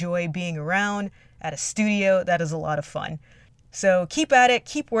you enjoy being around at a studio that is a lot of fun. So keep at it,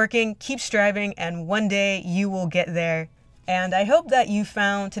 keep working, keep striving, and one day you will get there. And I hope that you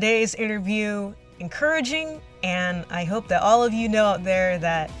found today's interview encouraging, and I hope that all of you know out there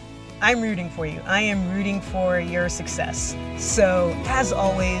that I'm rooting for you. I am rooting for your success. So, as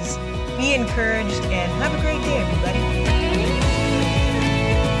always, be encouraged and have a great day, everybody.